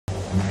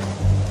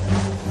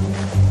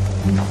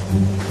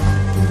Money,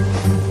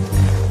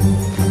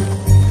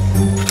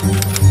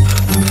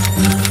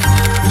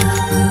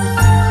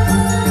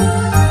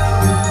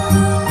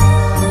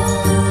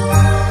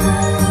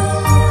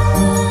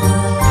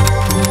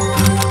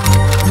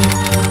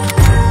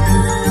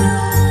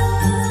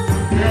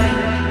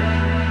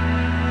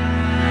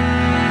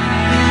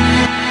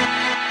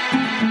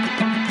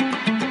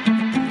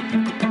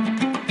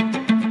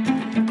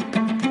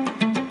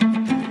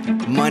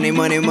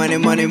 money, money,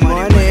 money, money,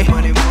 money,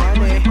 money.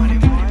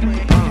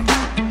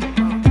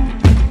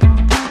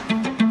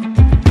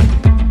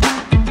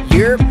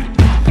 Yerp.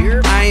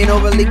 I ain't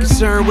overly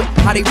concerned with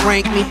how they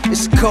rank me.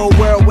 It's a cold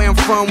world where I'm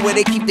from, where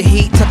they keep the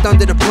heat tucked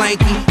under the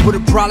blankie. With a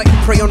brolic,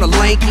 prey on the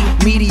lanky.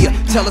 Media,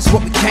 tell us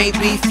what we can't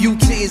be. Few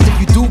tears if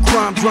you do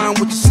crime, drown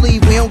with your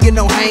sleeve. We don't get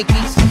no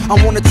hankies. I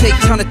wanna take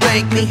time to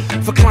thank me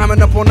for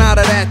climbing up on out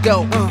of that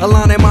dough.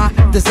 Aligning my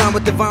design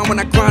with divine when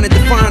I grind and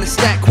define and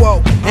stack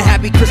quo. And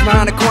happy Christmas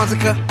behind the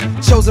Kwanzaa.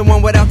 Chosen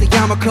one without the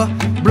yarmulke.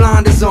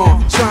 Blinders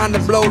on, trying to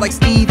blow like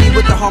Stevie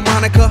with the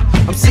harmonica.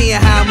 I'm seeing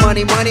how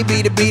money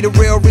be the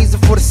real reason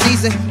for the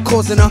season.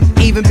 Causing a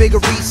even bigger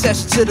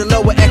recession to the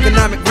lower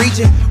economic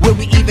region, where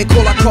we even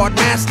call our card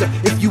master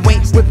if you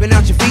ain't whipping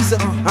out your visa.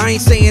 I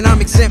ain't saying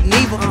I'm exempt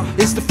neither.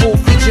 It's the full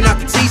feature, not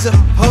the teaser.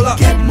 Hold up,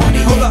 get money,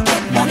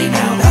 get money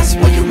now. That's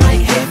what you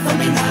might hear from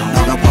me now.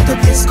 Not about the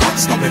piss,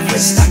 cops stopping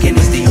frisk. Stacking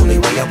is the only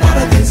way out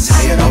of this.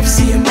 Tired of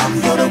seeing mom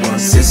go to work.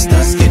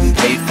 Sisters getting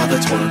paid for the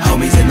twerk.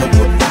 Homies in the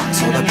wood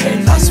box all the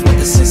pen. That's what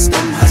the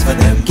system has for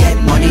them. Get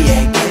money,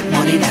 yeah, get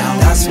money now.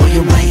 That's what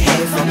you might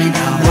hear from me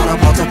now. Not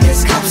about the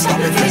piss, cops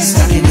stopping frisk.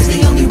 Stacking is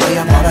the only way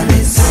out of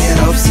this. Tired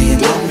of seeing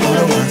mom go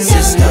to work.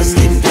 Sisters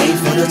getting paid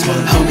for the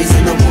twerk. Homies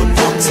in the wood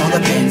box all the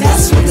pen.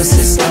 That's what the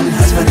system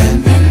has for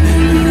them.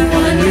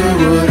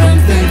 I'm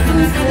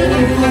thankful for.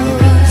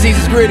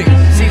 Caesar's greeting,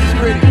 Caesar's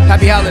greeting.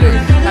 Happy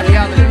holidays, happy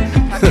holidays,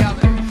 happy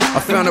holidays. I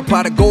found a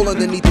pot of gold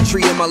underneath the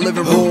tree in my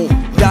living room.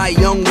 Die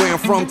young where I'm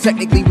from,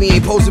 technically we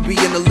ain't supposed to be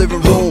in the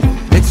living room.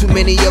 And too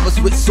many of us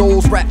with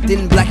souls wrapped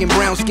in black and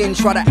brown skin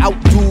try to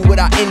outdo with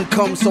our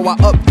income, so I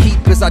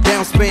upkeep as I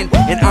downspend.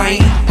 And I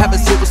ain't have a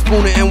silver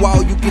spoon and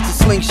while you get your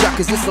slingshot,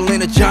 cause it's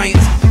Atlanta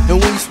Giants.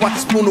 And when you swat the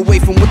spoon away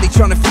from what they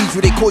tryna feed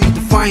you, they call you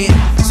defiant.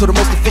 So the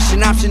most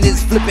efficient option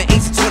is flipping 8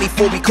 to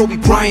 24, be Kobe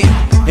Bryant.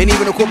 And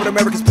even though corporate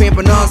America's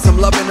pampering us, I'm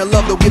loving the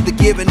love, they'll give the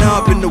giving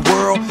up. In the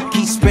world,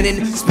 keep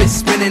spinning,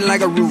 spinning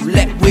like a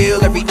roulette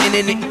wheel. Every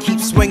inning it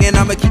keeps swinging,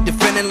 I'ma keep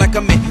defending like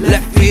I'm in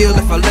left field.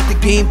 If I let the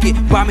game get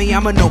by me,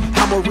 I'ma know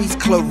how Maurice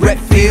Claret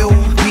feel.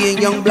 Being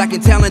young, black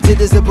and talented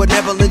is a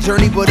benevolent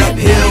journey, but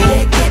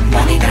uphill. Get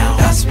money now,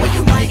 that's what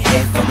you might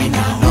hear from me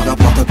now. Not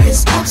about the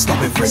piss, can't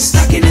stop it frisk.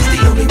 Stacking is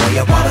the only way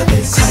out of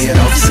this. Tired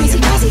of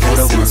seeing mom go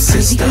to work.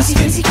 Sisters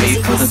getting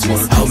paid for the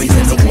twerk. Homies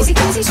in the wood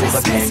box all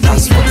the pen.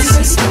 That's what the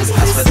system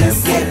has for them.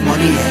 Get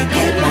money, yeah,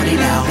 get money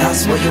now.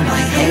 That's what you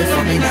might hear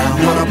from me now.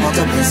 Not about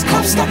the piss,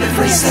 can't stop it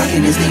frisk.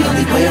 Stacking is the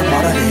only way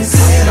out of this.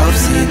 Tired of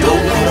seeing mom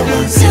go to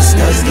work.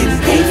 Sisters getting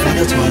paid for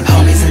the twerk.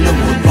 Homies in the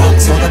wood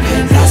box all the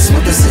pen. That's